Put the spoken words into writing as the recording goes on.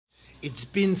It's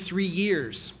been 3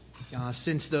 years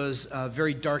since those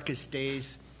very darkest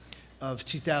days of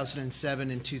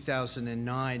 2007 and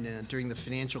 2009 during the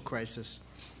financial crisis.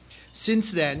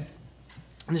 Since then,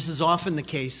 and this is often the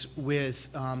case with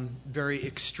very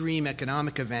extreme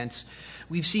economic events,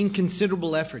 we've seen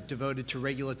considerable effort devoted to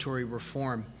regulatory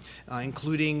reform,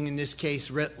 including, in this case,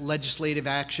 legislative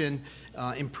action,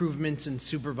 improvements in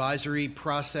supervisory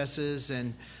processes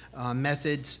and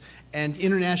methods, and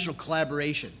international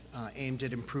collaboration aimed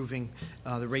at improving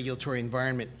the regulatory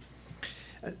environment.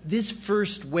 This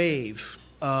first wave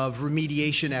of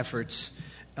remediation efforts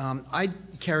I'd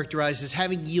characterize as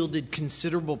having yielded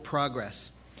considerable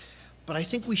progress. But I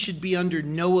think we should be under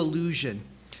no illusion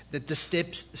that the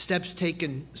steps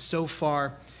taken so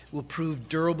far will prove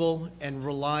durable and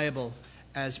reliable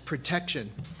as protection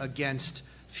against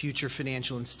future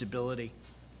financial instability.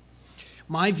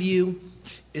 My view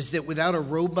is that without a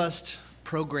robust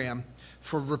program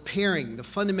for repairing the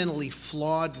fundamentally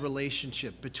flawed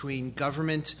relationship between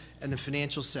government and the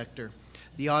financial sector,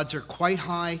 the odds are quite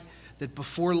high that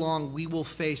before long we will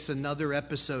face another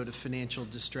episode of financial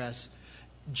distress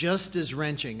just as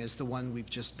wrenching as the one we've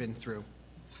just been through.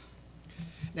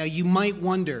 Now, you might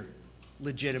wonder,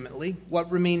 legitimately, what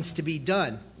remains to be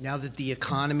done now that the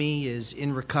economy is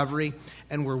in recovery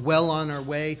and we're well on our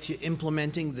way to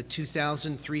implementing the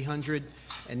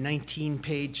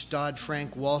 2,319-page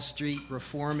Dodd-Frank Wall Street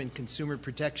Reform and Consumer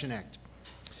Protection Act.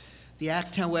 The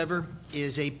act, however,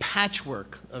 is a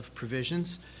patchwork of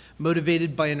provisions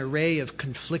motivated by an array of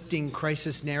conflicting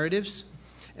crisis narratives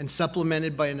and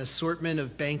supplemented by an assortment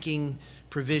of banking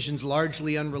provisions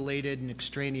largely unrelated and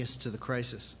extraneous to the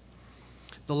crisis.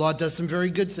 The law does some very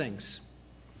good things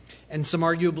and some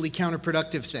arguably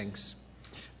counterproductive things,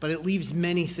 but it leaves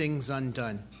many things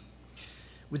undone.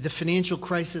 With the financial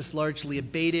crisis largely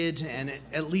abated, and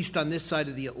at least on this side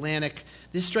of the Atlantic,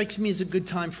 this strikes me as a good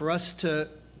time for us to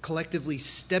collectively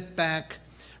step back,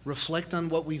 reflect on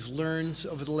what we've learned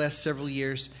over the last several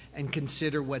years, and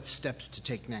consider what steps to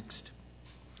take next.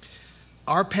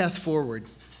 Our path forward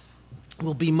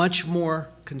will be much more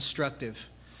constructive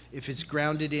if it's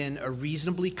grounded in a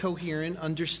reasonably coherent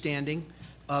understanding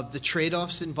of the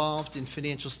trade-offs involved in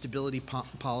financial stability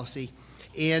policy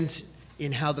and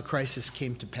in how the crisis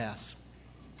came to pass.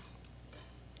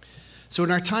 So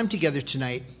in our time together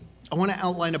tonight, I want to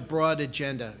outline a broad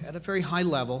agenda at a very high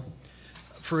level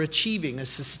for achieving a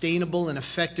sustainable and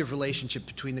effective relationship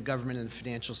between the government and the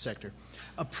financial sector,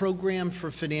 a program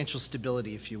for financial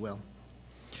stability, if you will.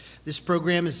 This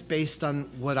program is based on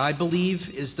what I believe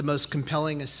is the most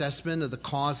compelling assessment of the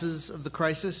causes of the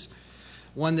crisis,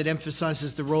 one that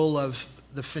emphasizes the role of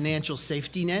the financial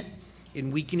safety net in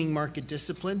weakening market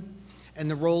discipline and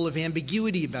the role of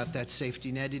ambiguity about that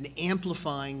safety net in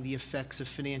amplifying the effects of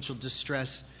financial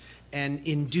distress and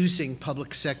inducing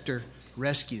public sector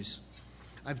rescues.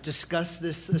 I've discussed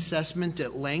this assessment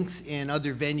at length in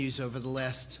other venues over the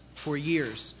last 4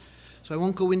 years, so I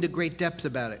won't go into great depth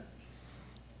about it.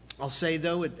 I'll say,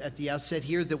 though, at the outset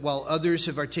here that while others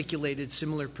have articulated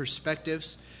similar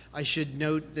perspectives, I should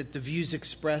note that the views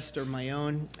expressed are my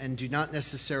own and do not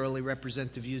necessarily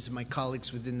represent the views of my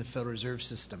colleagues within the Federal Reserve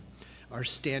System, our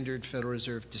standard Federal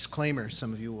Reserve disclaimer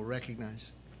some of you will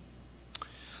recognize.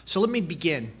 So let me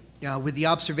begin with the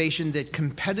observation that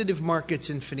competitive markets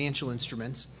in financial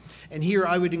instruments, and here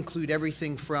I would include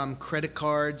everything from credit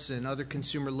cards and other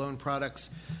consumer loan products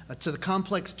to the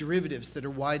complex derivatives that are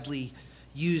widely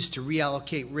used to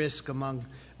reallocate risk among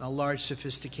large,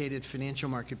 sophisticated financial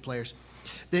market players,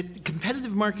 that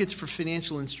competitive markets for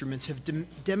financial instruments have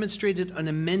demonstrated an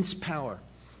immense power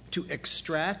to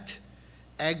extract,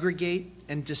 aggregate,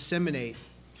 and disseminate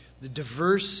the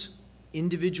diverse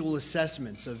individual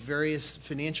assessments of various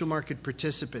financial market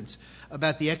participants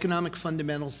about the economic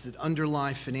fundamentals that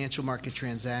underlie financial market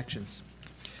transactions.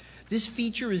 This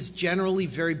feature is generally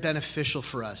very beneficial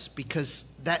for us because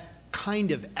that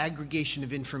kind of aggregation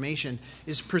of information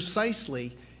is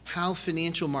precisely how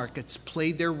financial markets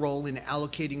play their role in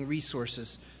allocating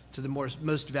resources to the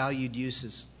most valued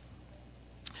uses.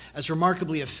 As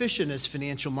remarkably efficient as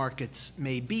financial markets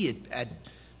may be at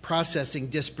processing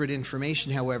disparate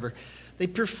information, however, they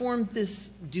perform this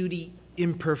duty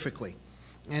imperfectly,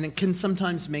 and it can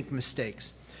sometimes make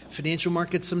mistakes. Financial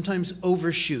markets sometimes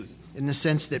overshoot in the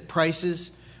sense that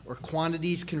prices or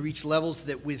quantities can reach levels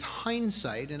that with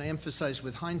hindsight, and I emphasize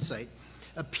with hindsight,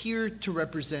 appear to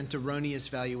represent erroneous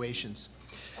valuations.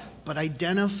 But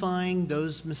identifying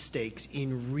those mistakes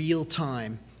in real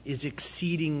time is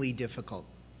exceedingly difficult.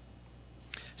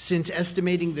 Since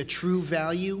estimating the true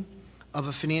value of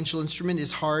a financial instrument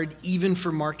is hard even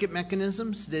for market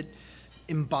mechanisms that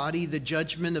embody the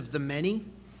judgment of the many,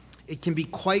 it can be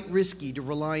quite risky to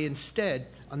rely instead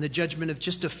on the judgment of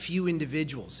just a few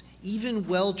individuals, even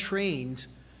well-trained,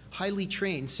 highly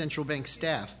trained central bank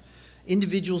staff,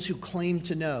 individuals who claim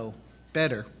to know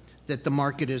better that the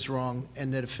market is wrong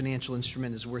and that a financial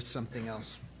instrument is worth something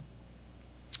else.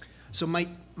 So my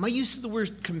use of the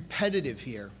word competitive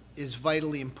here is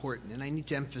vitally important, and I need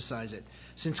to emphasize it,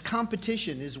 since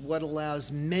competition is what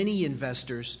allows many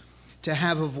investors to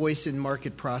have a voice in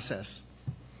market process.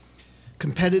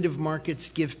 Competitive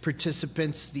markets give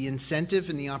participants the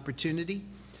incentive and the opportunity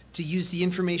to use the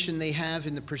information they have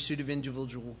in the pursuit of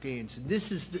individual gains.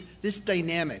 This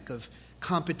dynamic of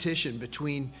competition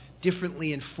between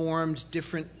differently informed,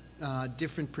 different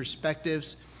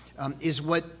perspectives is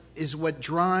what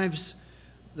drives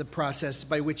the process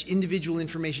by which individual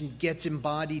information gets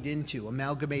embodied into,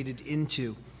 amalgamated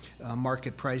into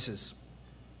market prices.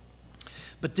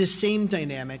 But this same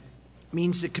dynamic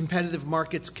means that competitive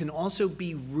markets can also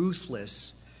be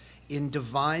ruthless in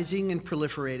devising and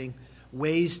proliferating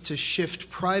ways to shift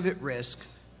private risk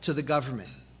to the government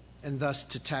and thus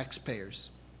to taxpayers.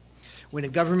 When a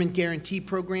government guarantee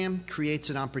program creates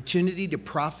an opportunity to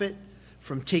profit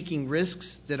from taking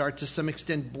risks that are to some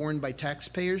extent borne by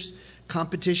taxpayers,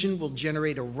 competition will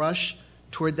generate a rush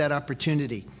toward that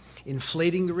opportunity,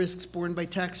 inflating the risks borne by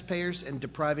taxpayers and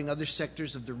depriving other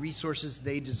sectors of the resources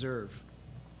they deserve.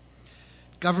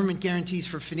 Government guarantees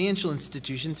for financial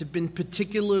institutions have been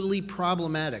particularly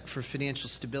problematic for financial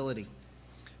stability.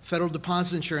 Federal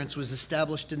deposit insurance was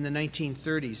established in the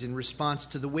 1930s in response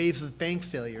to the wave of bank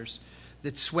failures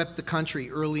that swept the country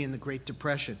early in the Great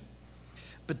Depression.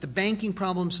 But the banking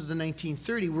problems of the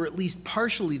 1930s were at least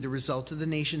partially the result of the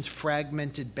nation's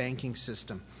fragmented banking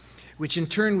system, which in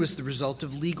turn was the result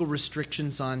of legal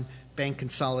restrictions on bank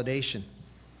consolidation.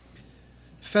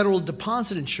 Federal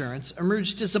deposit insurance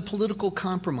emerged as a political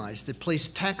compromise that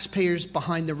placed taxpayers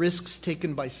behind the risks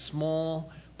taken by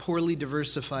small, poorly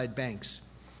diversified banks,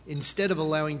 instead of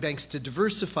allowing banks to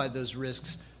diversify those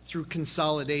risks through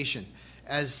consolidation,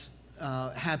 as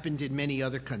happened in many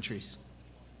other countries.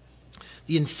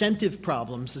 The incentive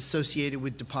problems associated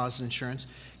with deposit insurance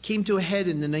came to a head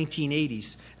in the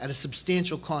 1980s at a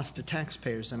substantial cost to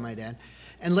taxpayers, I might add,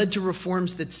 and led to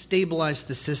reforms that stabilized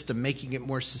the system, making it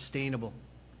more sustainable.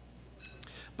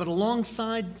 But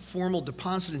alongside formal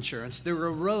deposit insurance, there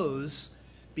arose,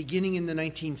 beginning in the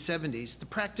 1970s, the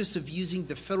practice of using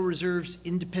the Federal Reserve's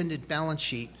independent balance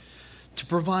sheet to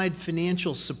provide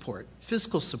financial support,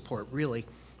 fiscal support really,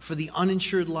 for the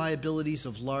uninsured liabilities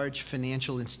of large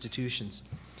financial institutions.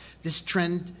 This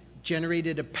trend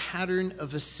generated a pattern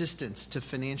of assistance to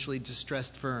financially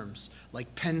distressed firms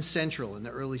like Penn Central in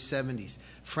the early 70s,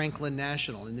 Franklin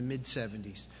National in the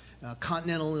mid-70s,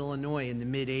 Continental Illinois in the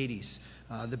mid-80s,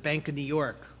 the Bank of New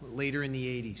York later in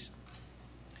the 80s.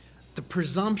 The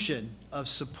presumption of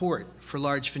support for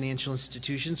large financial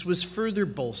institutions was further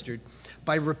bolstered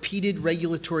by repeated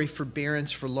regulatory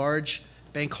forbearance for large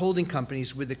bank holding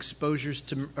companies with exposures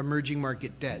to emerging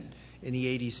market debt in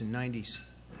the 80s and 90s.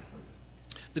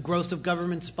 The growth of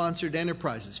government-sponsored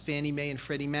enterprises, Fannie Mae and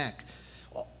Freddie Mac,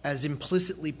 as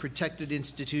implicitly protected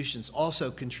institutions, also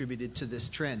contributed to this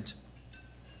trend.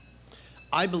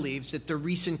 I believe that the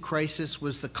recent crisis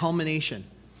was the culmination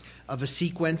of a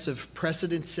sequence of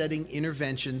precedent-setting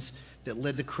interventions that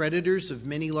led the creditors of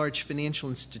many large financial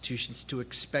institutions to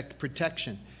expect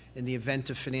protection in the event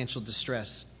of financial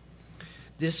distress.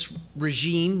 This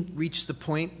regime reached the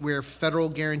point where federal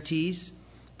guarantees,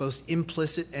 both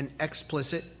implicit and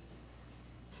explicit,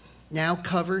 now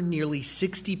cover nearly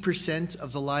 60%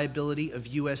 of the liability of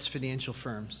U.S. financial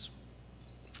firms.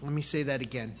 Let me say that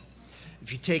again.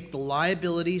 If you take the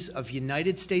liabilities of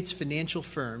United States financial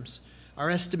firms, our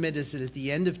estimate is that at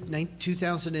the end of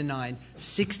 2009,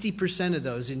 60% of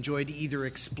those enjoyed either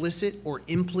explicit or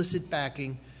implicit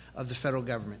backing of the federal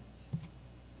government.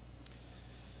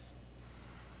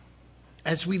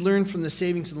 As we learned from the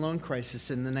savings and loan crisis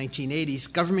in the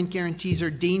 1980s, government guarantees are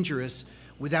dangerous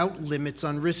without limits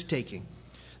on risk-taking.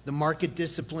 The market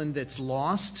discipline that's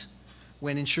lost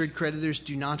when insured creditors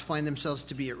do not find themselves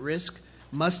to be at risk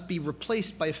must be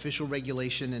replaced by official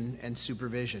regulation and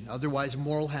supervision. Otherwise,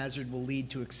 moral hazard will lead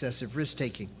to excessive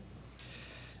risk-taking.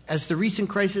 As the recent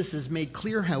crisis has made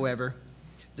clear, however,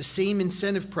 the same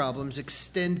incentive problems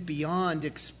extend beyond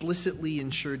explicitly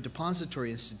insured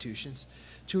depository institutions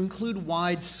to include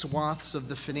wide swaths of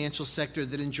the financial sector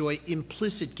that enjoy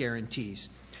implicit guarantees.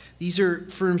 These are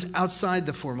firms outside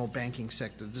the formal banking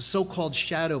sector, the so-called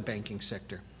shadow banking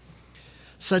sector.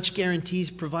 Such guarantees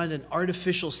provide an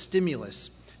artificial stimulus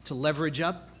to leverage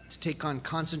up, to take on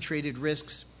concentrated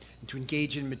risks, and to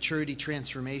engage in maturity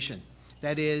transformation.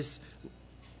 That is,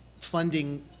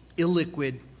 funding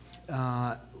illiquid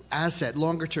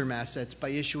longer-term assets by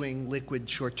issuing liquid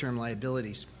short-term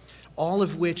liabilities, all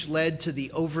of which led to the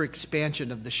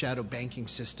overexpansion of the shadow banking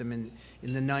system in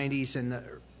the 90s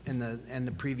and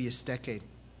the previous decade.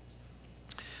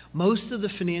 Most of the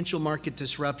financial market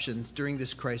disruptions during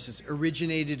this crisis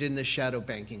originated in the shadow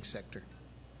banking sector.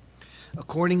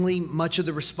 Accordingly, much of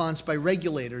the response by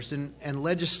regulators and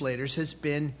legislators has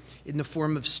been in the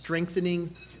form of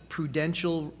strengthening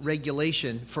prudential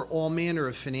regulation for all manner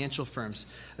of financial firms,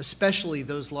 especially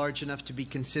those large enough to be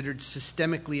considered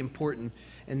systemically important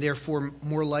and therefore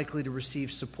more likely to receive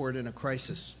support in a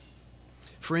crisis.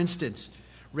 For instance,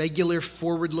 regular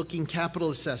forward-looking capital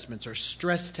assessments or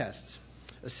stress tests,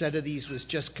 a set of these was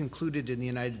just concluded in the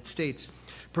United States,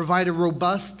 provide a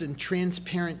robust and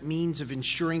transparent means of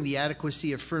ensuring the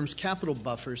adequacy of firms' capital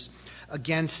buffers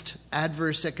against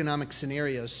adverse economic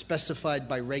scenarios specified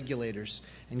by regulators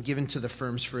and given to the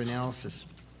firms for analysis.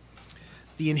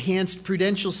 The enhanced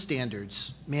prudential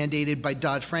standards mandated by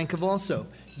Dodd-Frank have also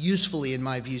usefully, in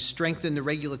my view, strengthened the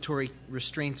regulatory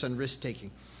restraints on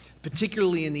risk-taking,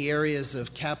 particularly in the areas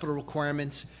of capital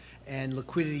requirements and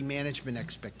liquidity management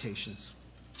expectations.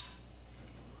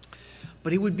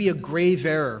 But it would be a grave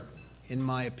error, in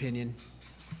my opinion,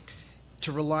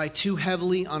 to rely too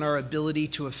heavily on our ability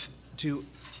to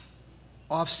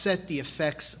offset the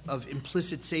effects of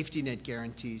implicit safety net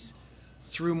guarantees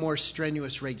through more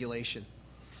strenuous regulation.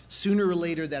 Sooner or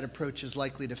later, that approach is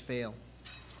likely to fail.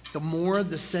 The more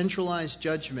the centralized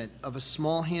judgment of a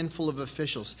small handful of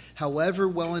officials, however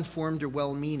well-informed or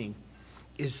well-meaning,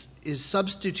 is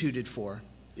substituted for,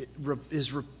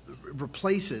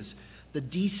 replaces the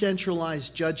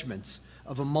decentralized judgments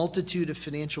of a multitude of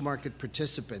financial market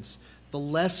participants, the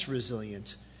less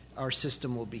resilient our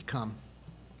system will become.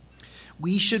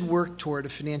 We should work toward a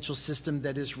financial system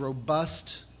that is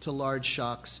robust to large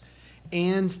shocks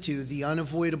and to the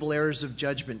unavoidable errors of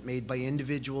judgment made by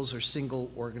individuals or single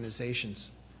organizations.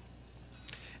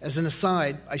 As an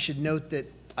aside, I should note that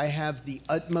I have the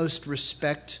utmost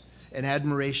respect and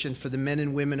admiration for the men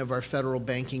and women of our federal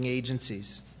banking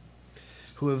agencies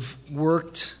who have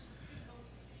worked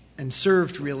and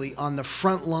served really on the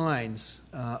front lines,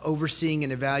 overseeing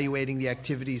and evaluating the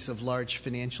activities of large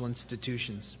financial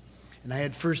institutions. And I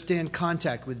had firsthand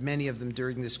contact with many of them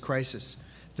during this crisis,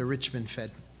 the Richmond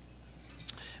Fed.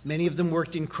 Many of them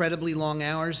worked incredibly long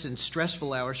hours and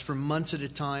stressful hours for months at a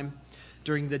time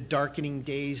during the darkening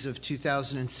days of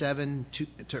 2007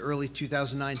 to early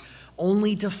 2009,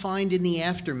 only to find in the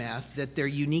aftermath that their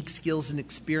unique skills and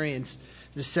experience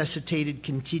necessitated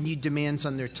continued demands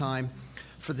on their time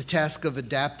for the task of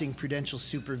adapting prudential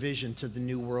supervision to the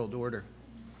new world order.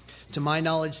 To my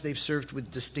knowledge, they've served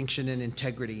with distinction and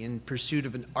integrity in pursuit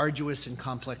of an arduous and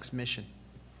complex mission.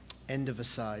 End of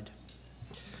aside.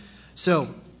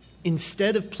 So,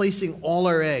 instead of placing all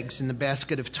our eggs in the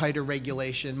basket of tighter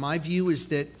regulation, my view is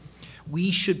that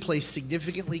we should place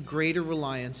significantly greater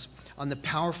reliance on the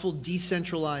powerful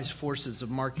decentralized forces of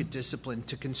market discipline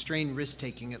to constrain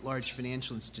risk-taking at large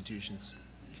financial institutions.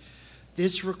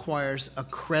 This requires a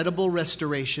credible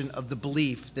restoration of the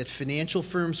belief that financial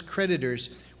firms' creditors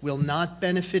will not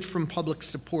benefit from public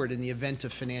support in the event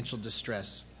of financial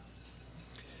distress.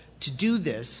 To do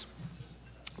this,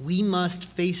 we must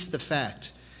face the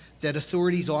fact that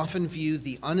authorities often view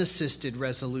the unassisted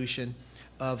resolution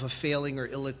of a failing or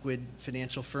illiquid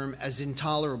financial firm as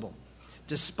intolerable,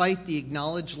 despite the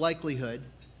acknowledged likelihood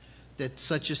that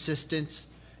such assistance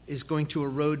is going to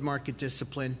erode market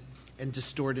discipline and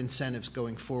distort incentives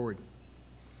going forward.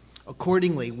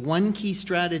 Accordingly, one key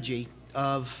strategy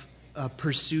of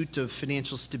pursuit of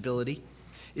financial stability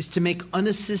is to make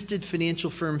unassisted financial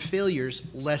firm failures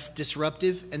less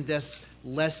disruptive and thus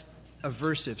less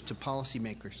aversive to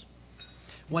policymakers.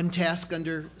 One task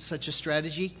under such a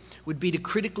strategy would be to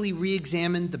critically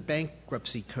re-examine the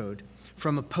bankruptcy code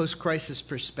from a post-crisis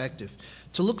perspective,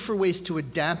 to look for ways to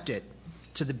adapt it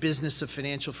to the business of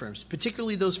financial firms,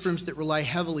 particularly those firms that rely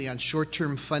heavily on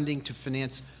short-term funding to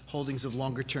finance holdings of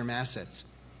longer-term assets.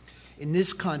 In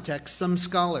this context, some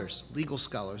scholars, legal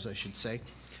scholars I should say,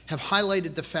 have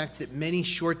highlighted the fact that many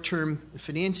short-term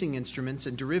financing instruments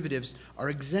and derivatives are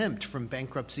exempt from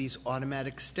bankruptcy's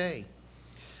automatic stay.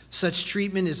 Such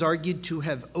treatment is argued to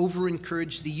have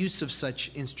over-encouraged the use of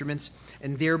such instruments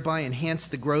and thereby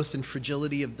enhanced the growth and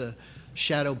fragility of the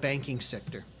shadow banking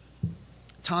sector.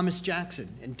 Thomas Jackson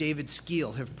and David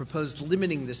Skeel have proposed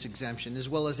limiting this exemption as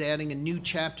well as adding a new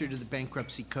chapter to the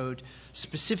bankruptcy code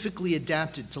specifically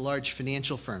adapted to large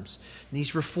financial firms. And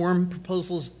these reform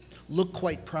proposals look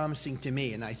quite promising to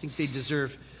me, and I think they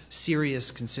deserve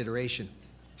serious consideration.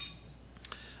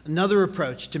 Another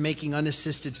approach to making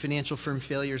unassisted financial firm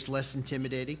failures less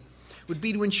intimidating would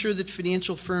be to ensure that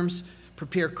financial firms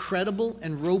prepare credible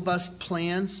and robust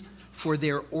plans for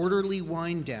their orderly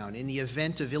wind down in the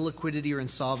event of illiquidity or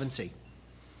insolvency.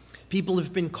 People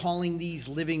have been calling these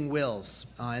living wills,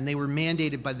 and they were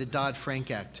mandated by the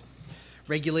Dodd-Frank Act.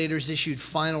 Regulators issued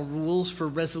final rules for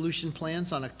resolution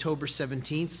plans on October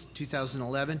 17,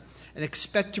 2011, and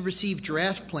expect to receive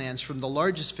draft plans from the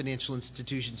largest financial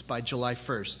institutions by July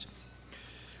 1st.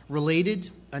 Related,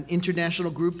 an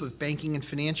international group of banking and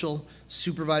financial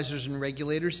supervisors and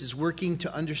regulators is working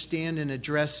to understand and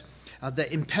address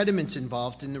the impediments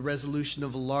involved in the resolution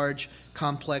of a large,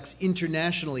 complex,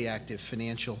 internationally active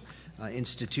financial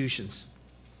institutions.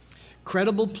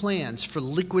 Credible plans for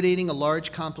liquidating a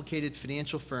large, complicated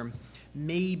financial firm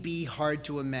may be hard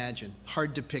to imagine,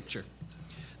 hard to picture.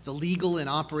 The legal and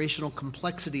operational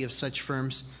complexity of such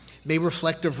firms may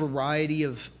reflect a variety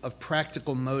of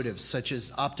practical motives, such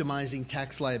as optimizing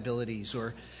tax liabilities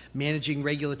or managing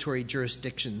regulatory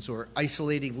jurisdictions or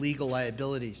isolating legal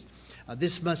liabilities.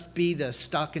 This must be the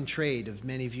stock and trade of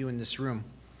many of you in this room.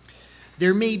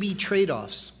 There may be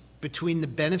trade-offs between the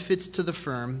benefits to the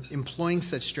firm employing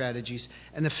such strategies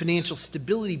and the financial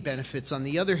stability benefits, on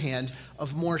the other hand,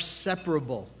 of more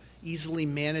separable, easily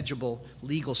manageable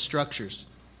legal structures.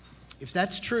 If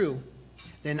that's true,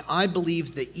 then I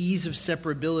believe the ease of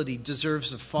separability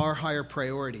deserves a far higher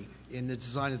priority in the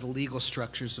design of the legal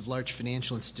structures of large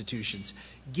financial institutions,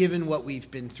 given what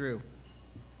we've been through.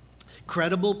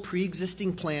 Credible,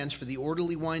 pre-existing plans for the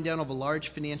orderly wind-down of a large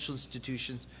financial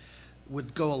institution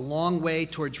would go a long way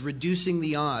towards reducing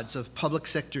the odds of public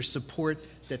sector support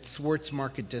that thwarts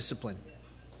market discipline.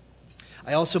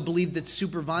 I also believe that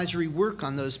supervisory work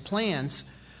on those plans,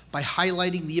 by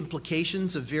highlighting the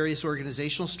implications of various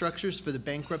organizational structures for the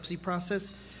bankruptcy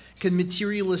process, can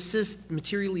materially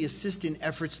assist in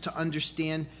efforts to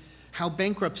understand how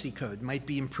bankruptcy code might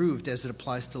be improved as it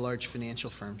applies to large financial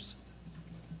firms.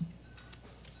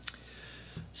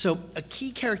 So a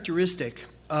key characteristic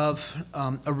of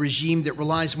a regime that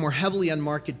relies more heavily on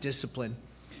market discipline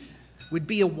would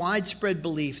be a widespread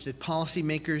belief that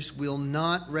policymakers will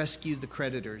not rescue the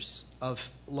creditors of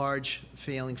large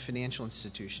failing financial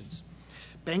institutions.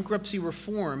 Bankruptcy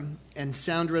reform and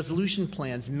sound resolution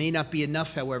plans may not be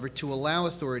enough, however, to allow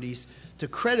authorities to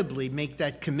credibly make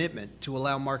that commitment to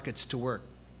allow markets to work.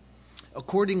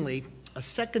 Accordingly, a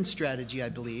second strategy, I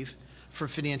believe, for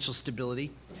financial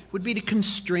stability would be to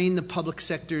constrain the public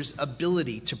sector's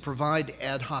ability to provide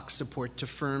ad hoc support to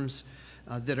firms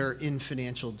that are in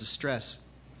financial distress.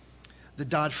 The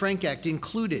Dodd-Frank Act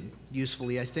included,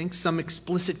 usefully I think, some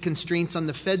explicit constraints on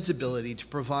the Fed's ability to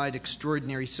provide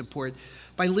extraordinary support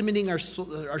by limiting our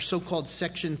so-called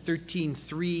Section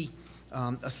 13(3)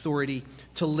 authority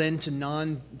to lend to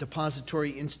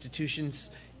non-depository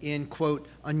institutions in, quote,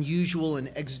 unusual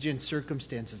and exigent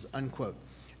circumstances, unquote.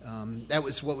 That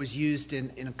was what was used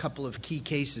in a couple of key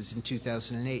cases in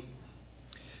 2008.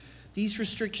 These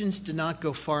restrictions do not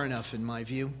go far enough, in my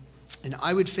view, and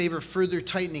I would favor further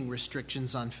tightening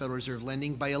restrictions on Federal Reserve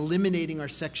lending by eliminating our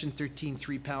Section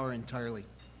 13(3) power entirely.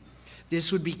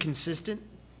 This would be consistent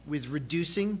with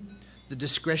reducing the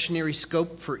discretionary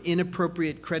scope for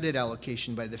inappropriate credit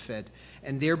allocation by the Fed,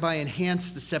 and thereby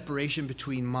enhance the separation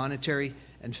between monetary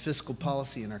and fiscal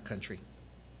policy in our country.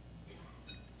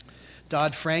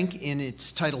 Dodd-Frank, in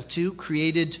its Title II,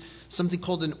 created something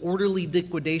called an orderly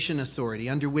liquidation authority,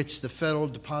 under which the Federal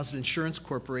Deposit Insurance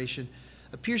Corporation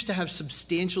appears to have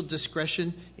substantial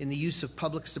discretion in the use of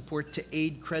public support to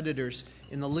aid creditors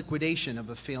in the liquidation of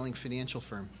a failing financial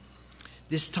firm.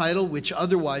 This title, which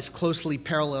otherwise closely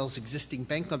parallels existing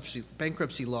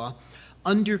bankruptcy law,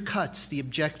 undercuts the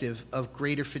objective of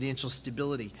greater financial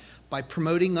stability by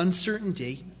promoting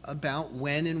uncertainty about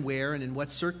when and where and in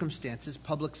what circumstances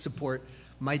public support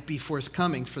might be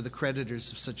forthcoming for the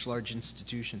creditors of such large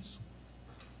institutions.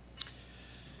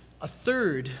 A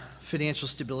third financial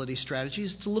stability strategy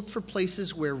is to look for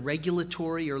places where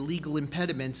regulatory or legal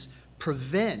impediments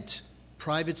prevent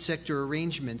private sector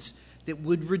arrangements that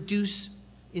would reduce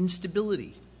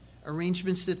instability,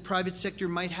 arrangements that private sector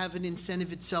might have an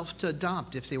incentive itself to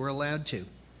adopt if they were allowed to.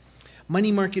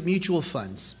 Money market mutual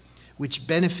funds, which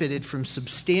benefited from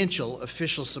substantial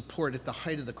official support at the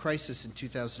height of the crisis in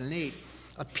 2008,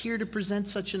 appear to present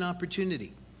such an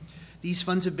opportunity. These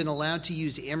funds have been allowed to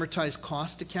use amortized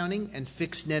cost accounting and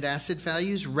fixed net asset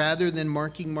values rather than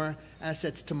marking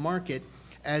assets to market,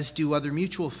 as do other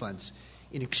mutual funds.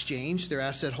 In exchange, their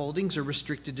asset holdings are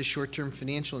restricted to short-term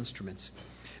financial instruments.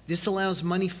 This allows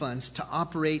money funds to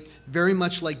operate very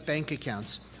much like bank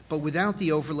accounts, but without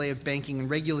the overlay of banking and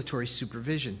regulatory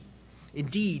supervision.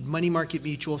 Indeed, money market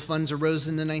mutual funds arose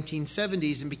in the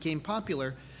 1970s and became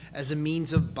popular as a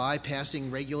means of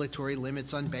bypassing regulatory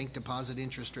limits on bank deposit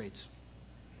interest rates.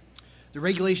 The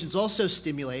regulations also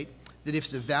stimulate that if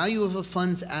the value of a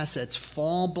fund's assets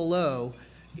fall below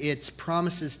its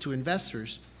promises to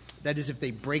investors, that is, if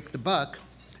they break the buck,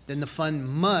 then the fund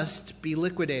must be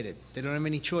liquidated. They don't have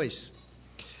any choice.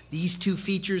 These two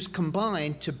features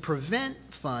combine to prevent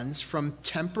funds from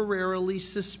temporarily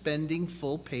suspending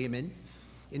full payment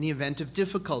in the event of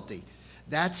difficulty.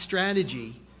 That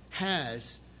strategy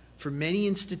has, for many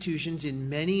institutions in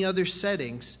many other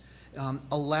settings,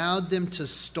 allowed them to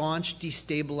staunch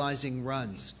destabilizing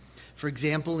runs. For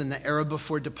example, in the era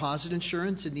before deposit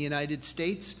insurance in the United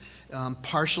States,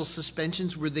 partial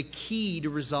suspensions were the key to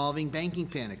resolving banking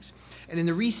panics. And in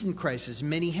the recent crisis,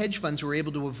 many hedge funds were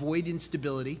able to avoid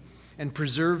instability and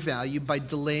preserve value by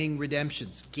delaying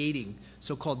redemptions, gating,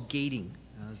 so-called gating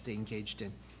they engaged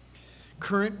in.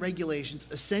 Current regulations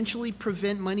essentially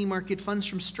prevent money market funds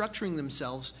from structuring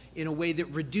themselves in a way that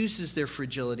reduces their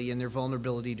fragility and their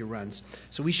vulnerability to runs.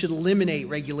 So we should eliminate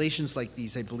regulations like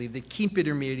these, I believe, that keep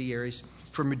intermediaries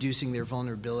from reducing their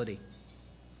vulnerability.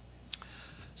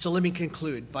 So let me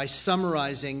conclude by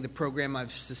summarizing the program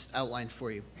I've outlined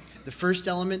for you. The first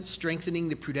element, strengthening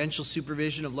the prudential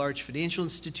supervision of large financial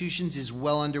institutions, is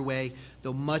well underway,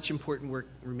 though much important work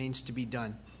remains to be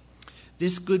done.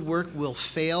 This good work will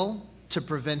fail to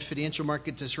prevent financial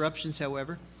market disruptions,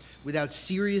 however, without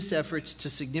serious efforts to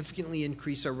significantly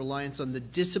increase our reliance on the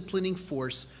disciplining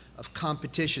force of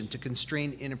competition to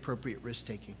constrain inappropriate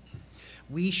risk-taking.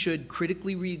 We should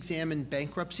critically re-examine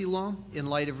bankruptcy law in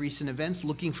light of recent events,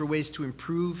 looking for ways to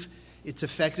improve its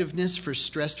effectiveness for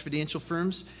stressed financial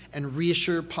firms and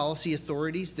reassure policy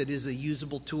authorities that it is a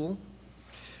usable tool.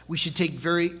 We should take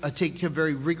a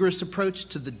very rigorous approach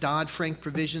to the Dodd-Frank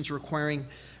provisions requiring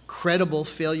credible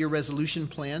failure resolution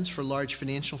plans for large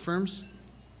financial firms.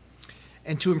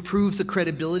 And to improve the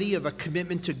credibility of a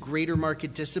commitment to greater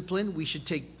market discipline, we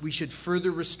should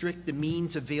further restrict the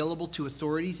means available to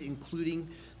authorities, including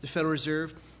the Federal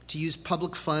Reserve, to use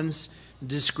public funds in a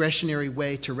discretionary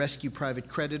way to rescue private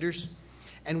creditors.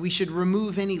 And we should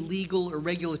remove any legal or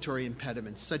regulatory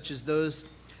impediments, such as those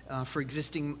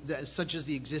such as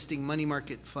the existing money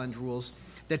market fund rules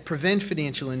that prevent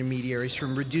financial intermediaries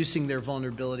from reducing their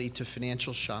vulnerability to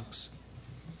financial shocks.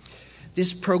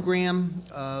 This program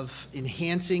of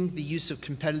enhancing the use of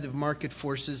competitive market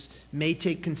forces may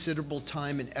take considerable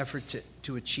time and effort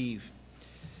to achieve.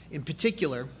 In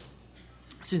particular,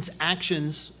 since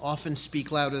actions often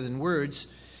speak louder than words,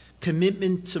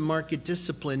 commitment to market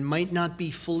discipline might not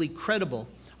be fully credible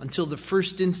until the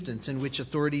first instance in which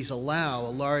authorities allow a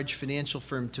large financial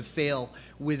firm to fail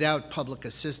without public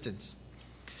assistance.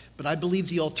 But I believe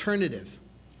the alternative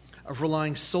of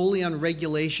relying solely on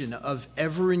regulation of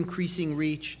ever-increasing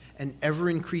reach and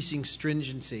ever-increasing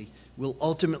stringency will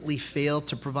ultimately fail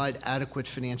to provide adequate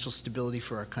financial stability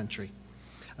for our country.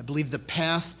 I believe the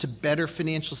path to better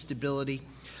financial stability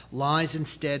lies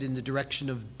instead in the direction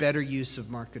of better use of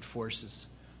market forces.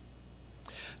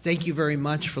 Thank you very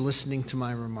much for listening to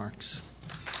my remarks.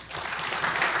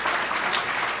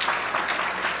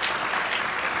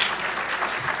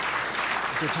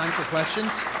 Is there time for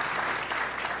questions?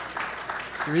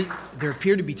 There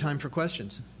appear to be time for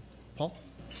questions. Paul?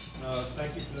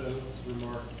 Thank you for those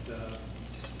remarks.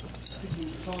 Could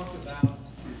you talk about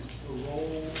the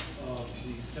role of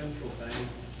the central bank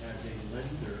as a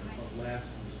lender of last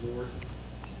resort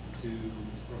to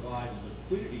provide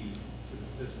liquidity to the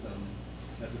system,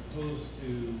 as opposed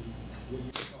to what you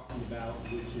were talking about,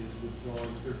 which is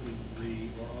withdrawing 13.3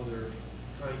 or other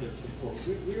kind of support?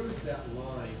 Where is that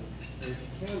line? And if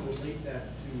you can relate that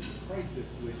to the crisis,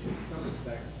 which in some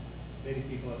respects many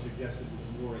people have suggested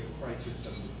was more a crisis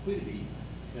of liquidity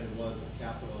than it was of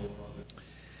capital or other.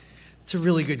 It's a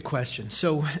really good question.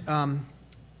 So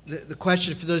the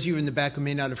question, for those of you in the back who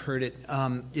may not have heard it,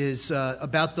 is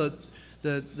about the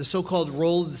so-called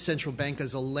role of the central bank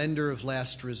as a lender of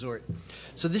last resort.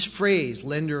 So this phrase,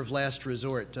 lender of last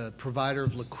resort, provider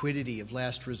of liquidity of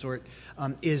last resort,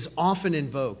 is often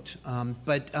invoked.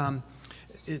 But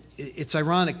it's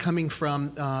ironic coming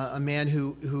from a man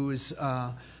who is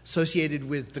associated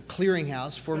with the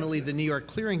Clearinghouse, formerly the New York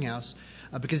Clearinghouse,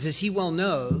 because as he well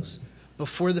knows,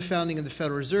 before the founding of the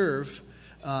Federal Reserve,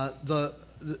 the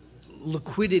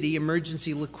liquidity,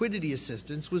 emergency liquidity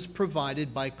assistance was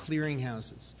provided by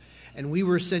clearinghouses. And we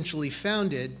were essentially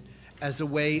founded as a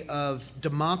way of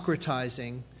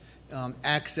democratizing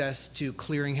access to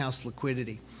clearinghouse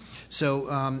liquidity.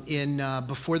 So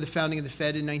before the founding of the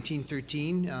Fed in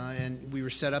 1913, and we were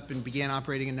set up and began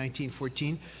operating in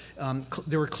 1914,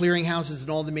 there were clearinghouses in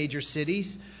all the major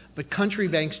cities, but country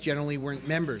banks generally weren't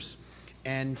members.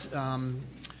 And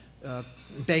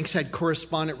banks had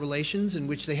correspondent relations in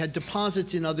which they had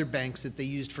deposits in other banks that they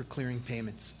used for clearing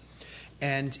payments.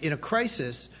 And in a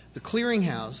crisis, the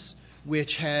clearinghouse,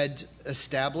 which had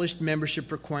established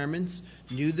membership requirements,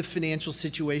 knew the financial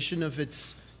situation of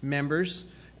its members,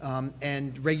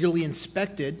 and regularly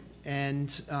inspected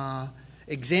and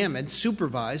examined,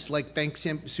 supervised, like bank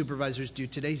supervisors do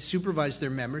today, supervised their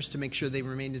members to make sure they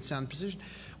remained in sound position,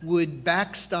 would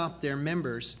backstop their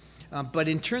members. But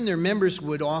in turn, their members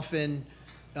would often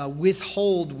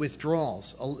withhold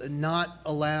withdrawals, not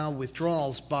allow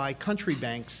withdrawals by country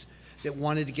banks that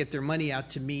wanted to get their money out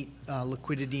to meet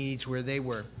liquidity needs where they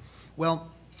were.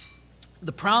 Well,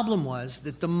 the problem was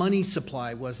that the money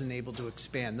supply wasn't able to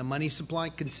expand. The money supply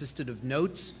consisted of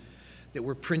notes that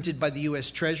were printed by the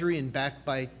U.S. Treasury and backed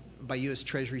by U.S.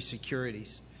 Treasury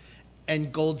securities,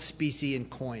 and gold specie and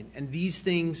coin. And these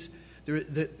things,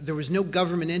 there was no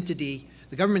government entity.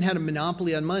 The government had a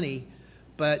monopoly on money,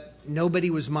 but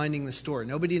nobody was minding the store.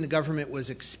 Nobody in the government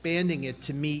was expanding it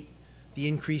to meet the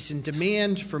increase in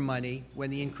demand for money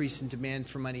when the increase in demand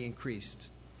for money increased.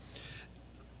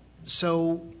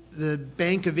 So the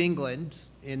Bank of England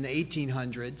in the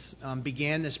 1800s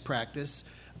began this practice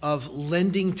of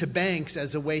lending to banks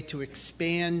as a way to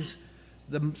expand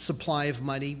the supply of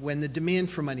money when the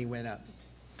demand for money went up.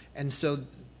 And so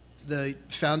the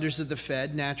founders of the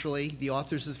Fed, naturally, the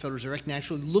authors of the Federal Reserve Act,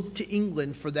 naturally looked to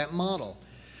England for that model.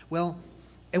 Well,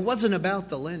 it wasn't about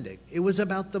the lending. It was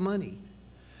about the money.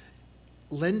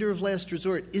 Lender of last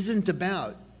resort isn't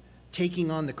about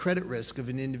taking on the credit risk of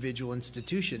an individual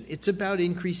institution. It's about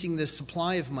increasing the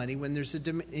supply of money when there's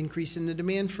an increase in the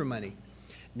demand for money.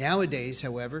 Nowadays,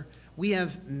 however, we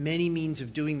have many means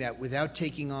of doing that without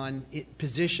taking on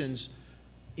positions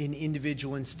in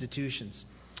individual institutions.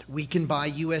 We can buy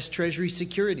U.S. Treasury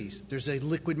securities. There's a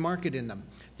liquid market in them.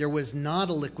 There was not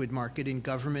a liquid market in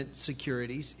government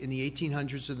securities in the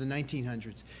 1800s or the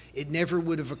 1900s. It never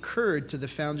would have occurred to the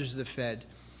founders of the Fed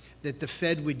that the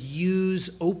Fed would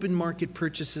use open market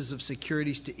purchases of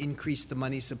securities to increase the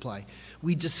money supply.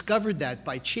 We discovered that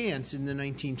by chance in the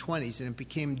 1920s, and it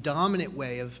became a dominant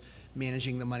way of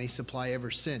managing the money supply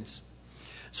ever since.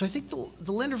 So I think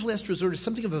the lender of last resort is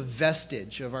something of a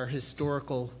vestige of our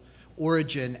historical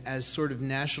origin as sort of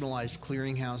nationalized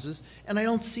clearinghouses, and I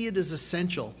don't see it as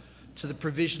essential to the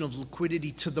provision of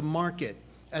liquidity to the market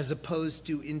as opposed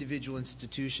to individual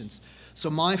institutions. So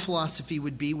my philosophy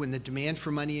would be when the demand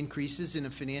for money increases in a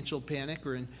financial panic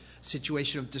or in a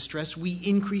situation of distress, we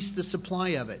increase the supply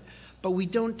of it. But we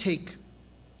don't take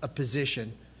a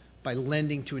position by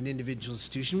lending to an individual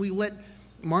institution. We let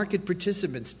market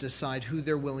participants decide who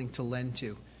they're willing to lend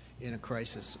to in a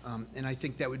crisis. And I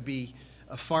think that would be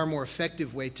a far more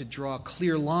effective way to draw a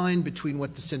clear line between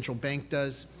what the central bank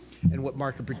does and what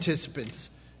market participants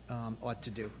ought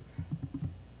to do.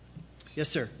 Yes,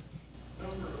 sir. A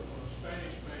number of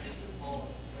Spanish banks have bought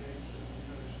banks in the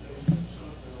United States and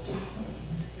Sunbelt. Do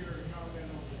you care to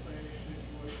comment on the Spanish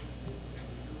situation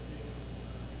and the European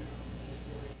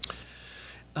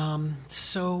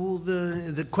So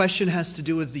the question has to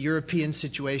do with the European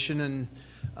situation, and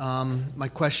my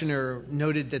questioner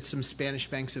noted that some Spanish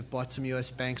banks have bought some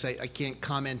U.S. banks. I can't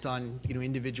comment on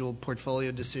individual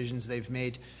portfolio decisions they've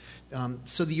made.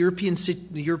 So the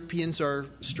Europeans are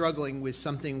struggling with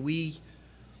something we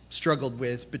struggled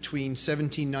with between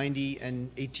 1790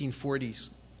 and 1840s,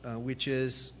 which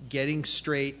is getting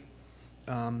straight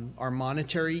our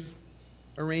monetary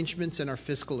arrangements and our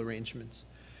fiscal arrangements.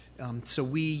 So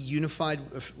we unified,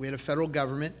 we had a federal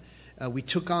government, we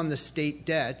took on the state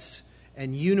debts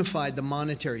and unified the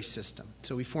monetary system.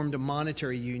 So we formed a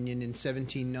monetary union in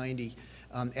 1790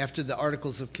 after the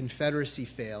Articles of Confederacy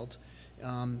failed,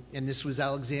 and this was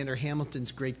Alexander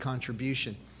Hamilton's great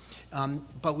contribution.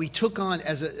 But we took on,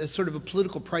 as sort of a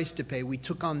political price to pay, we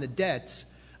took on the debts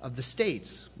of the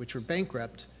states, which were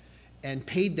bankrupt, and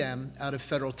paid them out of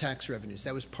federal tax revenues.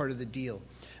 That was part of the deal.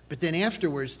 But then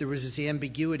afterwards, there was this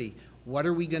ambiguity. What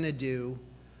are we going to do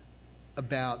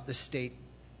about the state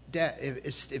debt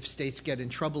if states get in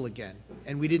trouble again?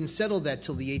 And we didn't settle that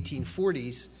till the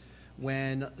 1840s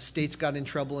when states got in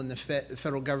trouble and the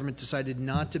federal government decided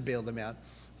not to bail them out.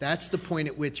 That's the point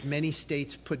at which many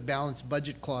states put balanced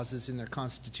budget clauses in their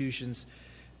constitutions.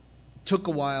 Took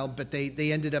a while, but they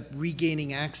ended up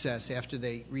regaining access after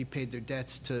they repaid their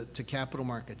debts to capital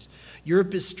markets.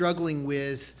 Europe is struggling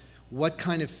with what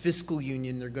kind of fiscal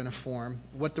union they're going to form,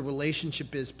 what the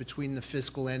relationship is between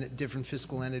the different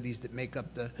fiscal entities that make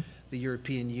up the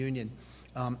European Union.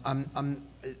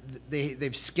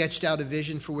 They've sketched out a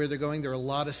vision for where they're going. There are a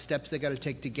lot of steps they got to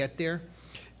take to get there,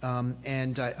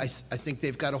 and I think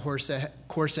they've got a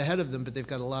course ahead of them. But they've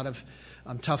got a lot of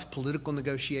tough political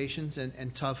negotiations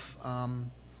and tough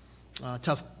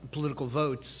political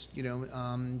votes,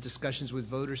 discussions with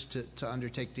voters to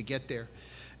undertake to get there.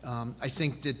 I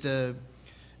think that they're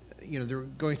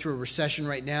going through a recession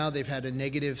right now. They've had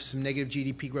some negative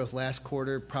GDP growth last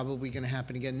quarter, probably going to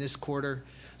happen again this quarter.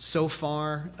 So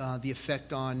far, the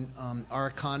effect on our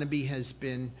economy has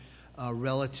been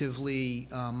relatively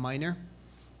minor.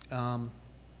 The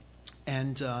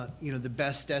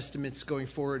best estimates going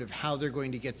forward of how they're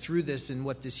going to get through this and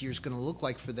what this year's going to look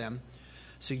like for them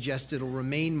suggest it'll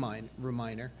remain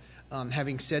minor.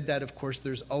 Having said that, of course,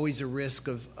 there's always a risk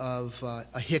of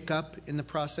a hiccup in the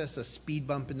process, a speed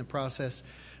bump in the process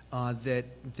that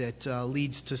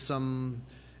leads to some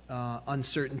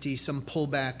uncertainty, some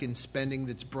pullback in spending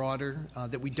that's broader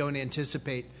that we don't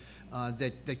anticipate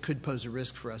that could pose a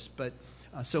risk for us. But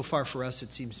so far for us,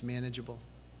 it seems manageable.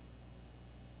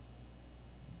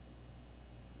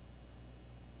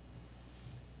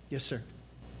 Yes, sir.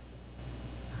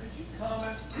 Could you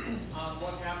comment on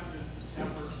what happened in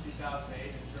September 2008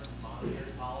 in terms of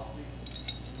monetary policy,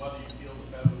 and whether you feel the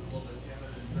Fed was a little bit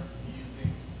timid in terms of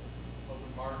using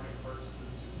open market purchases to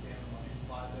expand the money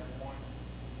supply at that point?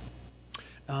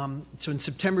 So in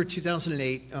September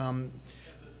 2008,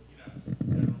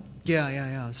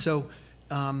 yeah. So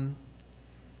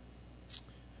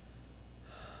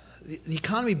the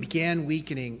economy began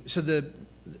weakening. So the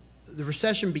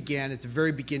recession began at the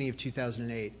very beginning of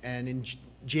 2008, and in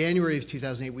January of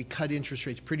 2008, we cut interest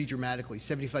rates pretty dramatically,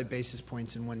 75 basis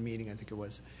points in one meeting, I think it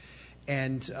was.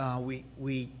 And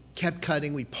we kept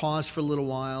cutting. We paused for a little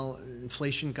while.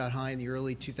 Inflation got high in the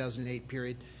early 2008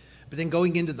 period. But then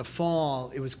going into the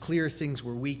fall, it was clear things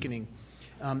were weakening.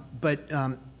 But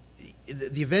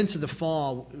the events of the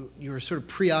fall, you were sort of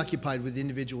preoccupied with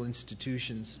individual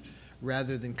institutions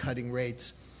rather than cutting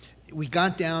rates. We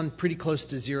got down pretty close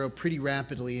to zero pretty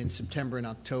rapidly in September and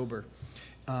October.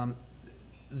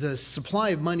 The supply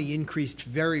of money increased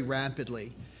very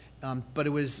rapidly, but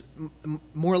it was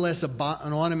more or less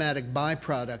an automatic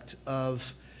byproduct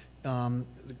of the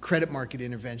credit market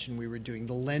intervention we were doing,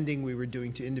 the lending we were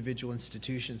doing to individual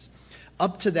institutions.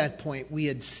 Up to that point, we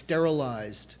had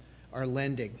sterilized our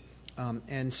lending.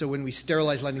 And so when we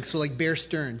sterilized lending, so like Bear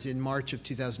Stearns in March of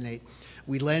 2008,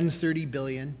 we lend $30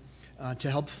 billion to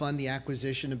help fund the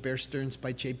acquisition of Bear Stearns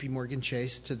by J.P. Morgan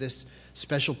Chase to this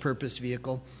special purpose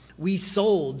vehicle. We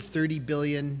sold $30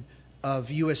 billion of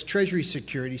U.S. Treasury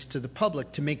securities to the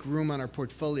public to make room on our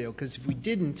portfolio, because if we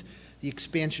didn't, the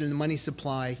expansion in the money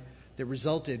supply that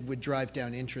resulted would drive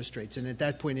down interest rates. And at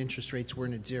that point, interest rates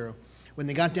weren't at zero. When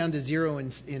they got down to zero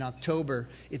in October,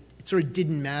 it sort of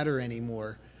didn't matter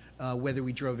anymore whether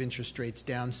we drove interest rates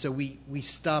down. So we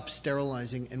stopped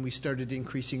sterilizing and we started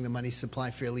increasing the money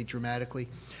supply fairly dramatically.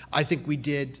 I think we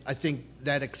did. I think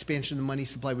that expansion of the money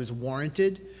supply was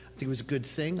warranted. I think it was a good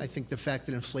thing. I think the fact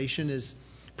that inflation is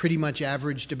pretty much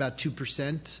averaged about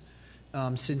 2%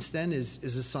 since then is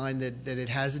a sign that it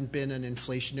hasn't been an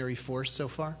inflationary force so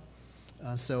far.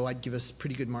 So I'd give us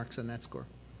pretty good marks on that score.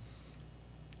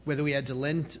 Whether we had to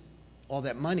lend all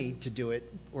that money to do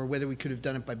it, or whether we could have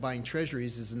done it by buying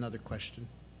treasuries is another question.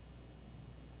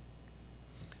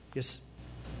 Yes?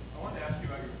 I wanted to ask you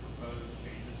about your proposed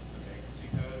changes to the bankruptcy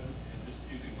code, and just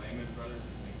using Lehman Brothers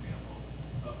as an example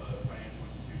of a financial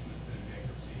institution that's been in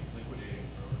bankruptcy, liquidating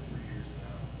for over 3 years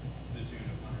now, to the tune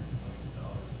of hundreds of millions of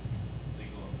dollars in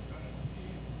legal and professional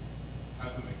fees.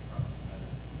 How can we make the process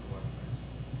better for large financial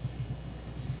institutions?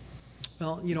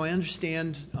 Well, I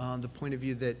understand the point of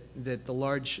view that the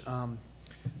large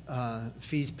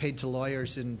fees paid to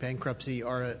lawyers in bankruptcy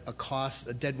are a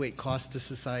deadweight cost to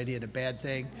society and a bad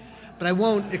thing. But I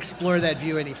won't explore that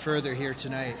view any further here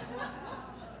tonight.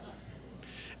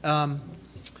 But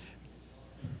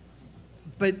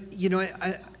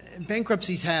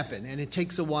bankruptcies happen, and it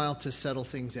takes a while to settle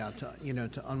things out, to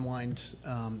unwind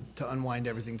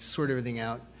everything, to sort everything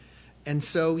out, and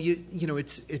so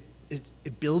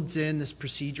it builds in this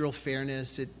procedural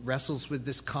fairness. It wrestles with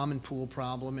this common pool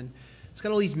problem, and it's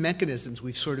got all these mechanisms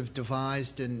we've sort of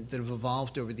devised and that have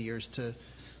evolved over the years to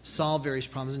solve various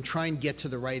problems and try and get to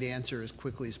the right answer as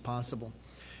quickly as possible.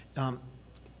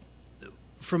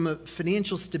 From a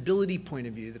financial stability point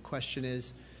of view, the question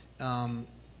is,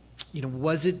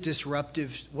 was it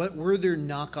disruptive? What were there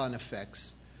knock-on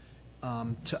effects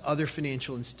to other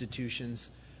financial institutions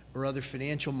or other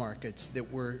financial markets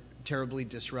that were terribly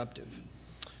disruptive.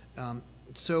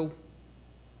 So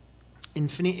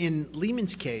in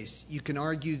Lehman's case, you can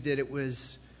argue that it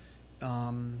was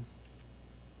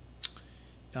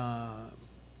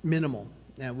minimal,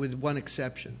 with one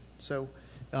exception. So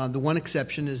the one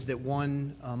exception is that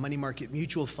one money market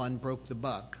mutual fund broke the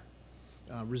buck,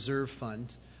 reserve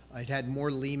fund. It had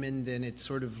more Lehman than it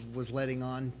sort of was letting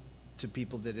on to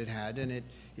people that it had, and it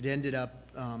ended up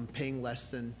paying less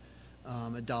than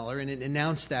 $1, and it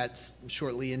announced that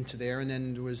shortly into there, and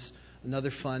then there was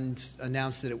another fund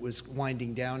announced that it was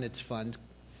winding down its fund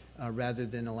rather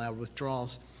than allow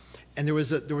withdrawals. And there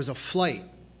was a flight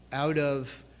out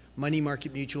of money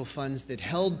market mutual funds that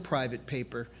held private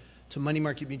paper to money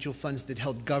market mutual funds that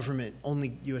held government,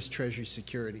 only U.S. Treasury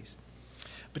securities.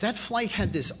 But that flight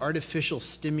had this artificial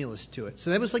stimulus to it. So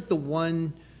that was like the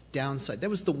one downside. That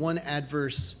was the one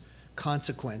adverse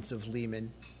consequence of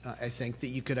Lehman, I think, that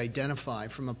you could identify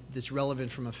that's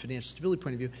relevant from a financial stability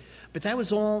point of view. But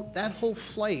that whole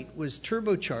flight was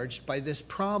turbocharged by this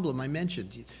problem I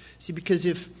mentioned. See, because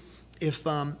if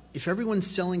everyone's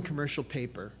selling commercial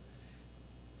paper,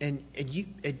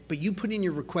 but you put in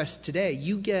your request today,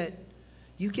 you get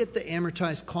the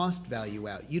amortized cost value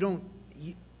out.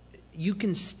 You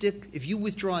can stick, if you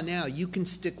withdraw now, you can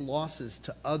stick losses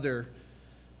to other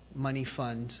money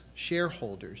fund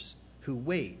shareholders who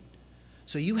wait.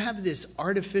 So you have this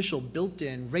artificial,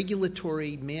 built-in,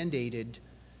 regulatory mandated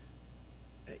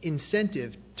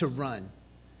incentive to run.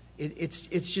 It's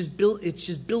just built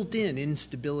in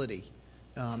instability,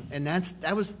 and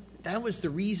that was the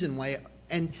reason why.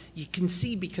 And you can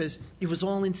see, because it was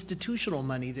all institutional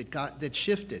money that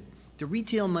shifted. The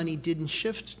retail money didn't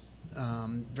shift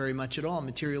very much at all,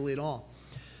 materially at all.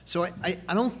 So I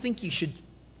don't think you should.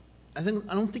 I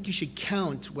don't think you should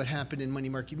count what happened in money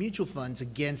market mutual funds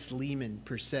against Lehman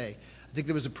per se. I think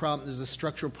there was a problem. There's a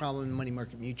structural problem in the money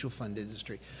market mutual fund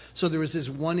industry. So there was this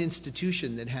one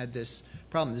institution that had this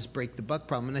problem, this break the buck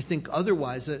problem. And I think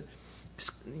otherwise,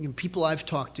 people I've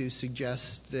talked to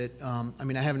suggest that.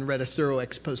 I haven't read a thorough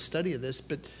ex post study of this,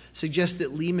 but suggest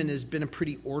that Lehman has been a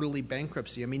pretty orderly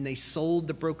bankruptcy. I mean, they sold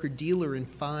the broker dealer in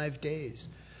 5 days,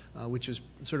 which was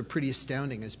sort of pretty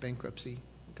astounding as bankruptcy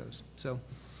goes. So.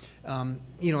 I'm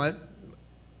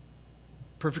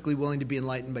perfectly willing to be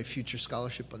enlightened by future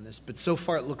scholarship on this, but so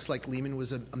far it looks like Lehman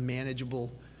was a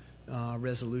manageable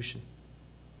resolution.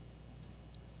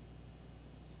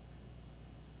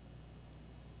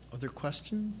 Other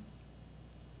questions?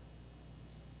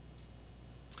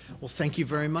 Well, thank you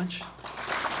very much.